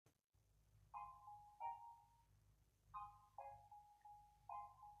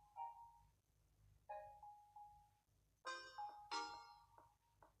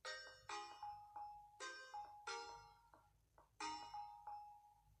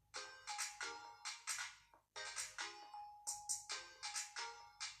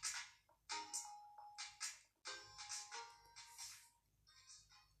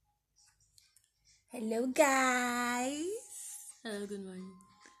Hello, guys. Hello, good morning.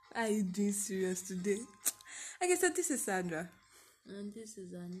 Are you doing serious today? Okay, so this is Sandra. And this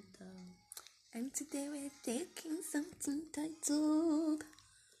is Anita. And today we're taking something titled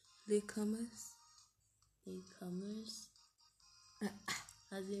Latecomers. Latecomers.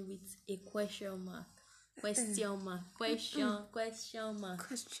 As in with a question mark. Question mark. Question mark.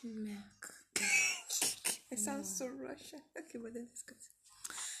 Question mark. It sounds so Russian. Okay, but then let's go.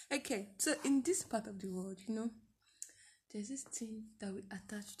 Okay, so in this part of the world, there's this thing that we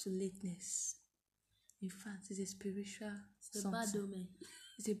attach to lateness. In fact, it's a spiritual It's a bad omen.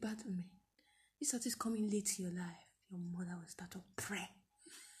 It's a bad omen. If something is coming late in your life, your mother will start to pray,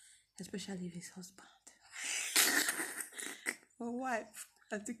 especially if it's husband or wife,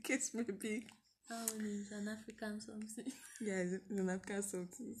 as the case may be. That one is an African something. Yeah, it's an African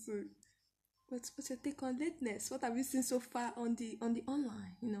something. So, what's your take on lateness? What have you seen so far on the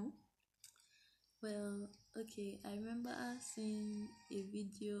online? Well, okay, I remember seeing a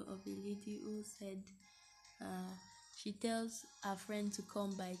video of a lady who said she tells her friend to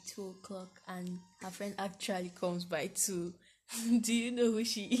come by 2:00 and her friend actually comes by 2. Do you know who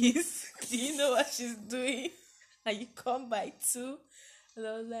she is? Do you know what she's doing? And you come by 2? And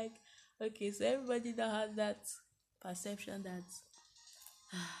I was like, okay, so everybody now has that perception that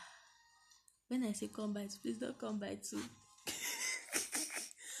when I say come by 2, please don't come by 2.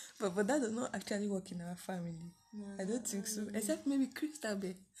 But that does not actually work in our family. No, I don't think so. Except maybe Crystal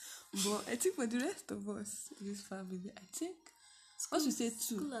Bay. But I think for the rest of us in this family, I think once we say 2.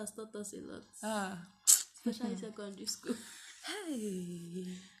 School has taught us a lot. Especially secondary school. Hey,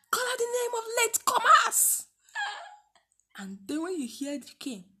 call out the name of latecomers. And then when you hear the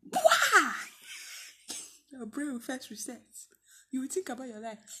king, wah! Your brain will first reset. You will think about your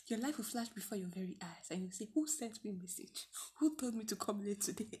life. Your life will flash before your very eyes. And you say, who sent me a message? Who told me to come late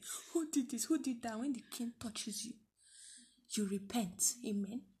today? Who did this? Who did that? When the king touches you, you repent.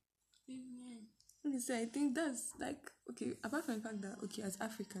 Amen? Amen. Okay, so I think that's like, okay, apart from the fact that, okay, as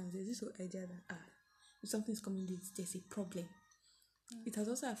Africans, there's this whole idea that, if something's coming late, there's a problem. It has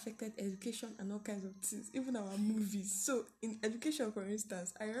also affected education and all kinds of things, even our movies. So, in education, for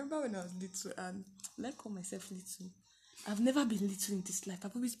instance, I remember when I was little, and I call myself little. I've never been little in this life.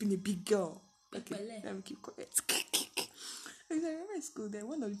 I've always been a big girl. Okay, let me keep quiet. I remember in school, then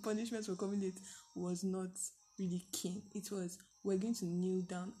one of the punishments for coming late was not really keen. It was, we're going to kneel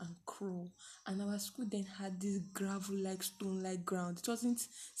down and crawl. And our school then had this gravel-like, stone-like ground. It wasn't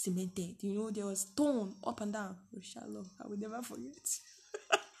cemented. There was stone up and down. Inshallah, I will never forget.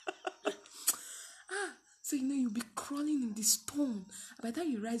 So, you'll be crawling in the stone. By the time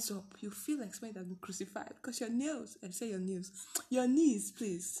you rise up, you feel like somebody has been crucified. Because your nails, your knees,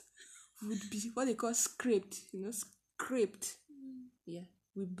 please, would be what they call scraped. Scraped. Yeah,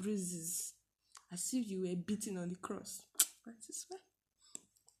 with bruises. As if you were beaten on the cross. That is why.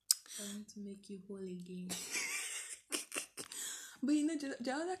 I want to make you whole again. But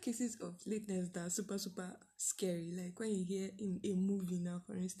there are other cases of lateness that are super, super scary. Like when you hear in a movie now,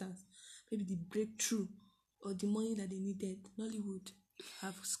 for instance, maybe the breakthrough or the money that they needed, Nollywood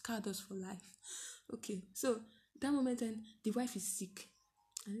have scarred us for life. Okay, so that moment when the wife is sick,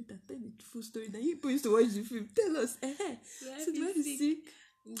 I need to tell the full story. Now you used to watch the film. Tell us. So the wife is sick.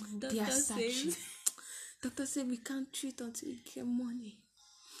 They are searching. Doctor said we can't treat until we get money.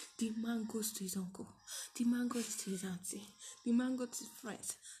 The man goes to his uncle. The man goes to his auntie. The man goes to his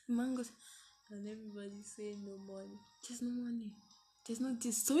friends. The man goes, and everybody saying no money. There's no money. There's no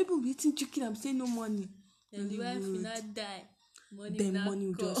this. So people will be eating chicken and saying no money. And the wife will not die. Then money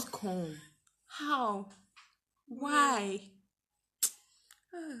will just come. How? Why?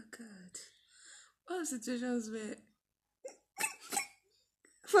 Oh God. All situations where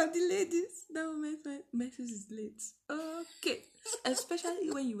for the ladies, that moment when message is late. Okay.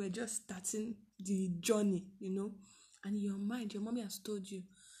 Especially when you were just starting the journey, and in your mind, your mommy has told you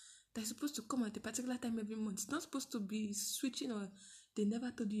that you're supposed to come at a particular time every month. It's not supposed to be switching, or they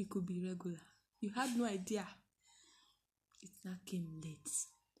never told you it could be regular. You had no idea. It now came late.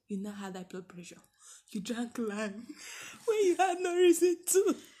 You now had high blood pressure. You drank lime when you had no reason to.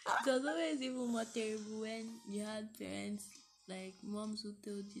 It was always even more terrible when you had parents, like moms, who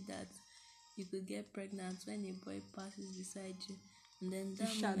told you that you could get pregnant when a boy passes beside you. And then that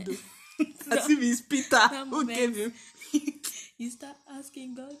shadow. As if it's Peter who gave him. You start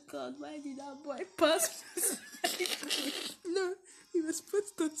asking God, why did that boy pass beside me? No, he was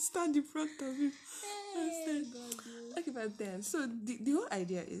supposed to stand in front of you. Okay, but then, so the whole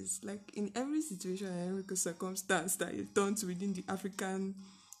idea is, like, in every situation and every circumstance that is done within the African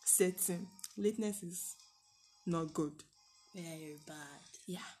setting, lateness is not good. Very bad.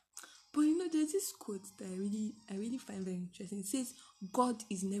 Yeah. But there's this quote that I really find very interesting. It says, God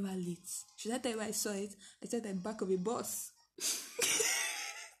is never late. Should I tell you where I saw it? I saw it at the back of a bus.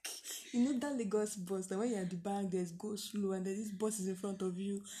 That Lagos bus, that when you're at the back, there's go slow, and there's this bus is in front of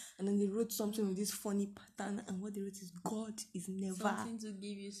you, and then they wrote something with this funny pattern, and what they wrote is, God is never... Something to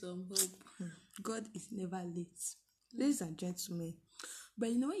give you some hope. God is never late. Ladies and gentlemen. But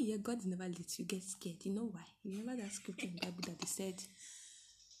when you hear God is never late, you get scared. You know why? You remember that scripture in the Bible that they said,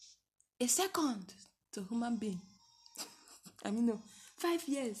 a second to human being. 5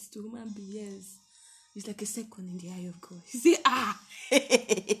 years to human being, yes. It's like a second in the eye of God. You say,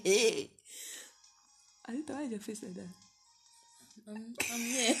 Anita, why is your face like that? I'm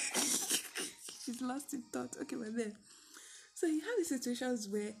here. She's lost in thought. Okay, we're there. So you have these situations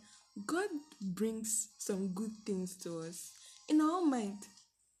where God brings some good things to us. In our mind,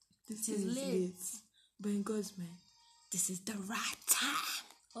 this is late. But in God's mind, this is the right time.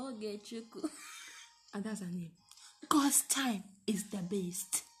 Okay, Chuku. And that's her name. God's time is the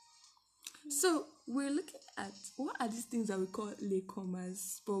best. So we're looking at what are these things that we call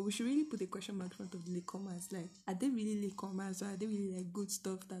latecomers, but we should really put a question mark in front of the latecomers. Like, are they really latecomers, or are they really like good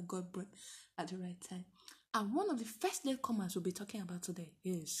stuff that God brought at the right time? And one of the first latecomers we'll be talking about today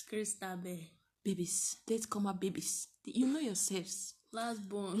is Christabel. Babies. Latecomer babies. You know yourselves. Last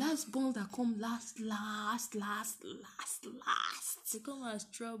born that come last. They come as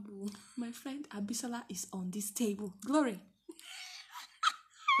trouble. My friend Abisola is on this table. Glory.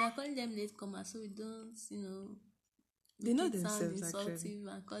 We are calling them latecomers, so we don't, they know themselves actually.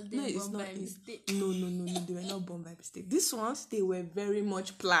 And call them born by mistake. No, they were not born by mistake. These ones, they were very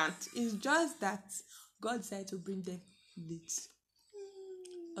much planned. It's just that God decided to bring them late.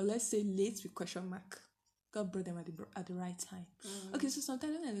 Or let's say late with question mark. God brought them at the right time. Okay, so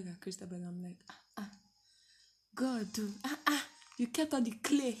sometimes when I look at Christabel, I'm like, God, you kept all the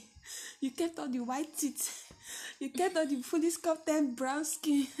clay. You kept all the white teeth. You kept all the fully sculpted brown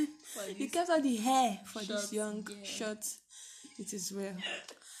skin. You kept all the hair for this young short. It is well.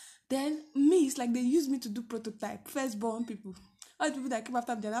 Then me, it's like they use me to do prototype. Firstborn people. All the people that came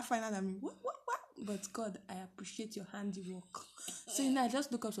after me, they're not finer than me. What? But God, I appreciate your handiwork. So I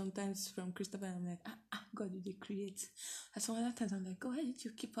just look up sometimes from Christopher and I'm like, God, you did create. And some other times I'm like, why did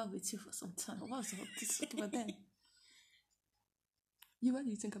you keep her with you for some time? What's all this? But then, what do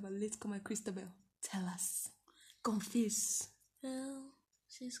you think about latecomer Christabel? Tell us. Confess. Well,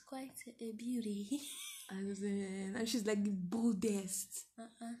 she's quite a beauty. And she's like the boldest,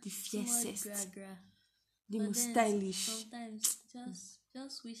 the fiercest, the most stylish. Sometimes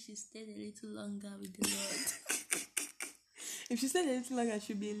just wish she stayed a little longer with the Lord. If she stayed a little longer,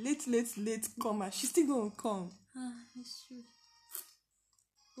 she'll be a late comer. She's still gonna come. It's true.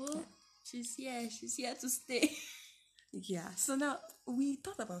 Well, she's here to stay. Yeah. So now we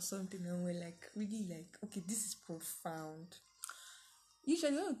thought about something and we're like, really like, okay, this is profound.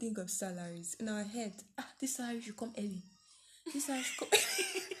 Usually when we think of salaries in our head, this salary should come early. This salary should come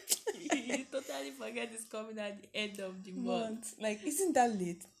You totally forget it's coming at the end of the month. Like, isn't that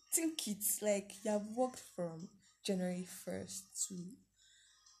late? Think it's like you have worked from January 1st to...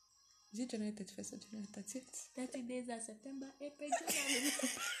 Is it January 31st or January 30th? 30 days are September, April, January.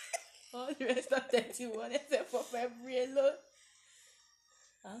 All the rest of 31 except for February alone.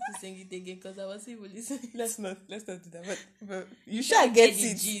 I have to sing it again because I was even listening. Let's not do that. But you shall get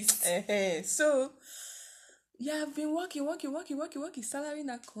it. So, you have been working. Salary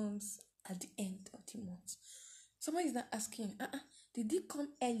now comes at the end of the month. Somebody is not asking, did it come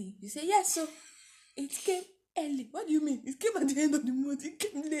early? You say, yes, so it came early. What do you mean? It came at the end of the month. It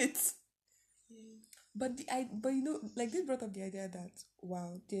came late. But like this brought up the idea that,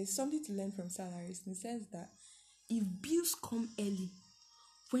 wow, there's something to learn from salaries in the sense that if bills come early,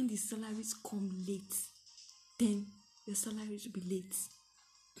 when the salaries come late, then your salaries will be late.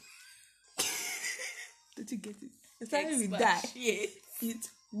 Don't you get it? The salary will die. It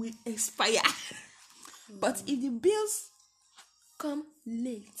will expire. But if the bills come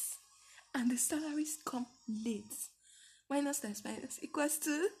late and the salaries come late, minus times minus equals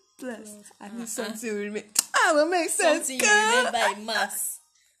to plus. I mean something will remain. Will make sense. Something you remember in maths.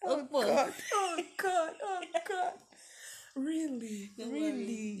 Oh God. Really?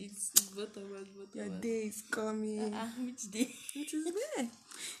 It's both of us. Your day is coming. Which day? It is there.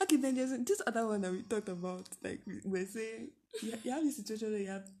 Okay, then there's this other one that we talked about. Like, we're saying, you have this situation where you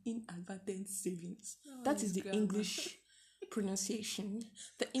have inadvertent savings. That is the grammar. English pronunciation.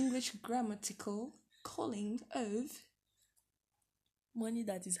 The English grammatical calling of money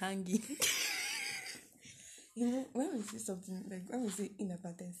that is hanging. When we say something, like when we say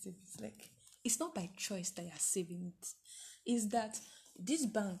inadvertent savings, like, it's not by choice that you're saving it. It's that this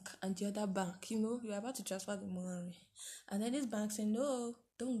bank and the other bank, you're about to transfer the money. And then this bank say, no,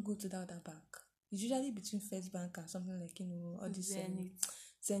 don't go to the other bank. It's usually between First Bank and something like, all this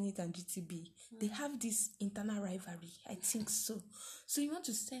Zenith and GTB. They have this internal rivalry. I think so. So you want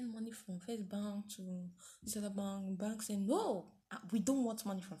to send money from First Bank to this other bank. Bank say, no, we don't want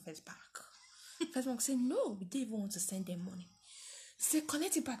money from First Bank. First Bank say, no, we don't even want to send them money. Say,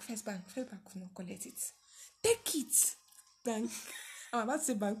 collect it back, First Bank. First Bank will not collect it. Take it, bank. I'm about to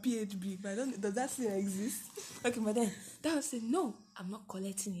say bank PHB, but I don't. Does that still exist? Okay, but then that will say, no, I'm not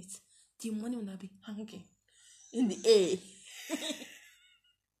collecting it. The money will not be hanging in the air,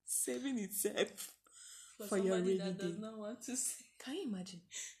 saving itself for your rainy that day. does not want to say. Can you imagine?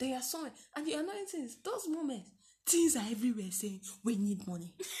 They are somewhere, and the annoying thing is those moments. Things are everywhere saying, "We need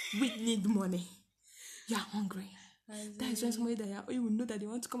money. We need money. You are hungry." That is when somebody that you will know that they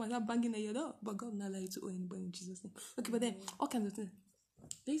want to come and start banging at your door, but God will not allow you to owe anybody in Jesus' name. Okay, but then all kinds of things.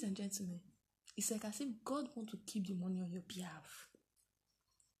 Ladies and gentlemen, it's like as if God wants to keep the money on your behalf.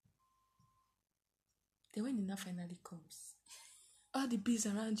 Then when the night finally comes, all the bills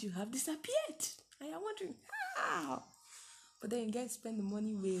around you have disappeared. And you're wondering, how? But then you guys spend the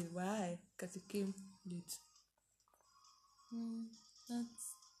money well. Why? Because it came late.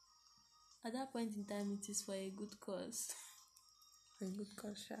 That's at that point in time, it is for a good cause. For a good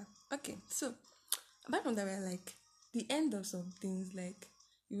cause, sure. Okay, so apart from that, we're like the end of some things. Like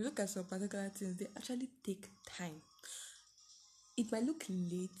if you look at some particular things, they actually take time. It might look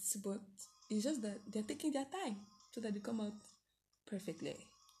late, but it's just that they're taking their time so that they come out perfectly.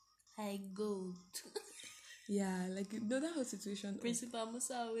 Like gold. Yeah, like that whole situation. Principal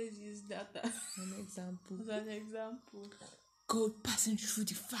Musa always used that as an example. Gold passing through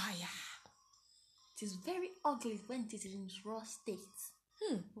the fire. It is very ugly when it is in its raw state.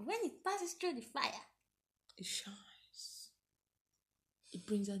 When it passes through the fire, it shines. It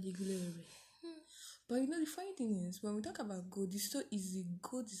brings out the glory. But the funny thing is, when we talk about gold, it's so easy.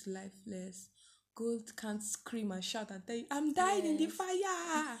 Gold is lifeless. Gold can't scream and shout and tell you, I'm dying in the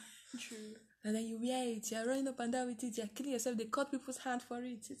fire. True. And then you wear it, you're running up and down with it, you're killing yourself, they cut people's hand for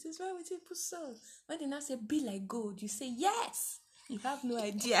it. It is well with people's soul. When they now say, be like gold, you say, yes. You have no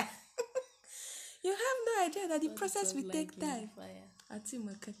idea. You have no idea that the process will take time.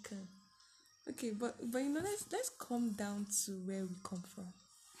 Okay, but let's come down to where we come from.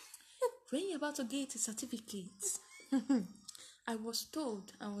 When you're about to get a certificate, I was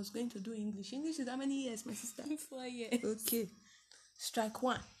told I was going to do English. English is how many years, my sister? 4 years. Okay. Strike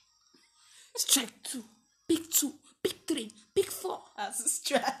 1. Strike 2. Pick 2. Pick 3. Pick 4. As a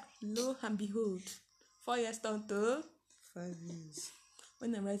strike. Lo and behold. 4 years down to 5 years.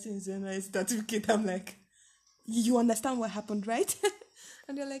 When I'm writing the certificate, I'm like, you understand what happened, right?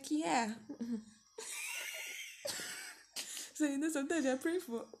 And they're like, yeah. So, sometimes you're praying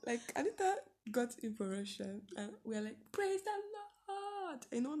for, like, Anita got in for Russia, and we're like, praise the Lord.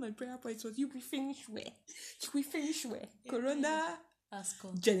 And on my prayer point was, you will finish where? You will finish where? Corona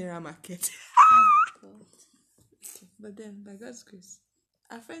General Market. Okay. But then, by God's grace,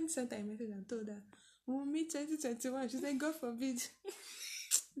 our friend sent her a message and told her, we'll meet 2021. She said, God forbid.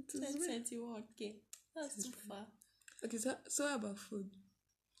 2021, okay. That's too far. Okay, so about food.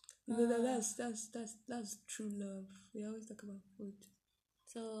 That's true love. We always talk about food.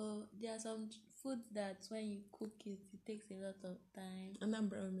 So there are some food that when you cook it, it takes a lot of time. And I'm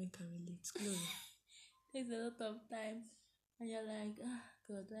women can relate. Glory. Takes a lot of time, and you're like,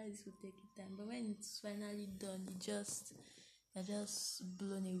 God, why this will take time? But when it's finally done, you're just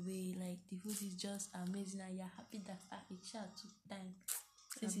blown away. Like the food is just amazing, and you're happy that it took time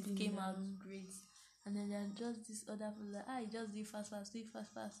since it came out great. And then there's just this other food like, you just do it fast, do it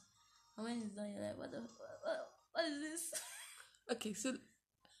fast. And when it's done, you're like, what is this? Okay, so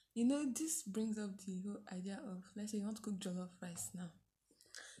this brings up the whole idea of, let's say you want to cook jollof rice now.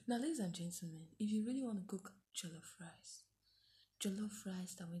 Now, ladies and gentlemen, if you really want to cook jollof rice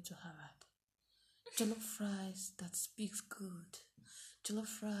that went to Harvard, jollof rice that speaks good,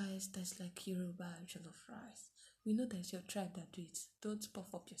 jollof rice that's like Yoruba jollof rice. We know that's your tribe that do it. Don't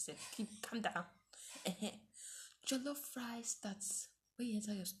puff up yourself. Calm down. Jollof rice that's when you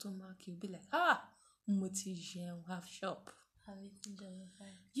enter your stomach, you'll be like, have shop.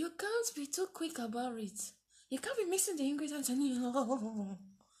 You can't be too quick about it. You can't be mixing the ingredients and you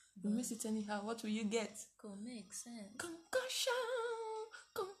mix it anyhow. What will you get? Go make sense. Concoction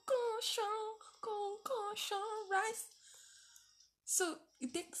rice. So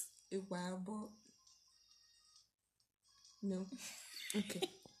it takes a while, but no. Okay.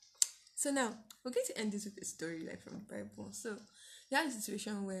 So now we're going to end this with a story like from the Bible. So you had a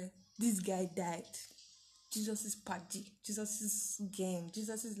situation where this guy died. Jesus is party. Jesus is gang.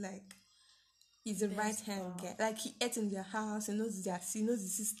 Jesus is like, he's the Best right hand pal. guy. Like, he ate in their house. He knows the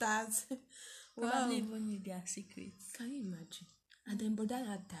sisters. Probably Wow. even knew their secrets. Can you imagine? And then brother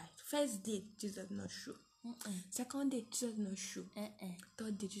had died. First day, Jesus not show. Second day, Jesus not show.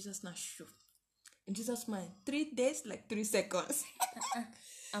 Third day, Jesus not show. In Jesus' mind, 3 days, like 3 seconds.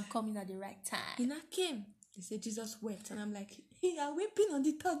 I'm coming at the right time. He not came. They say Jesus wept. And I'm like, you are weeping on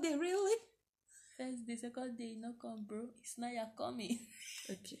the third day, really? First day, second day, you not come, bro. It's now you're coming.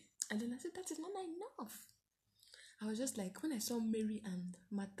 Okay. And then I said, that is not enough. I was just like, when I saw Mary and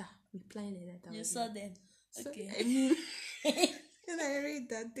Martha replying like that, I You was saw like, them. so, Okay. I mean, when I read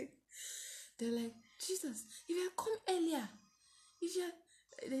that thing, they're like, Jesus, if you had come earlier, if you had,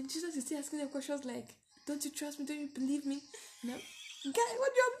 then Jesus is still asking them questions like, don't you trust me? Don't you believe me? No. Guy, what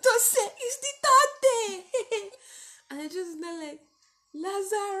do you want me to say? It's the third day. And I just not like,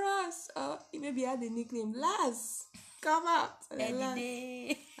 Lazarus. Or maybe he had a nickname, Laz. Come out. And then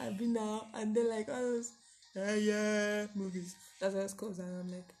Laz, I've been now. And then like all those, yeah, movies. Lazarus comes and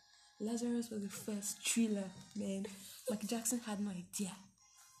I'm like, Lazarus was the first thriller, man. Michael Jackson had no idea.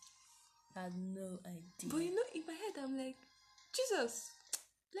 Had no idea. But you know, in my head, I'm like, Jesus,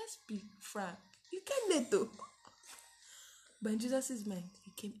 let's be frank. You came late though. But in Jesus' mind,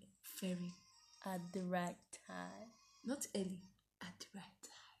 he came very at the right time. Not early, at the right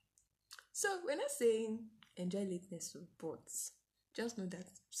time. So we're not saying enjoy lateness, but just know that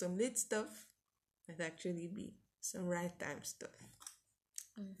some late stuff might actually be some right time stuff.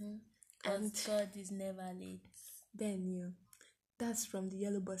 And God is never late. Then you. That's from the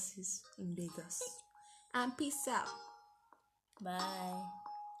yellow buses in Vegas. And peace out. Bye.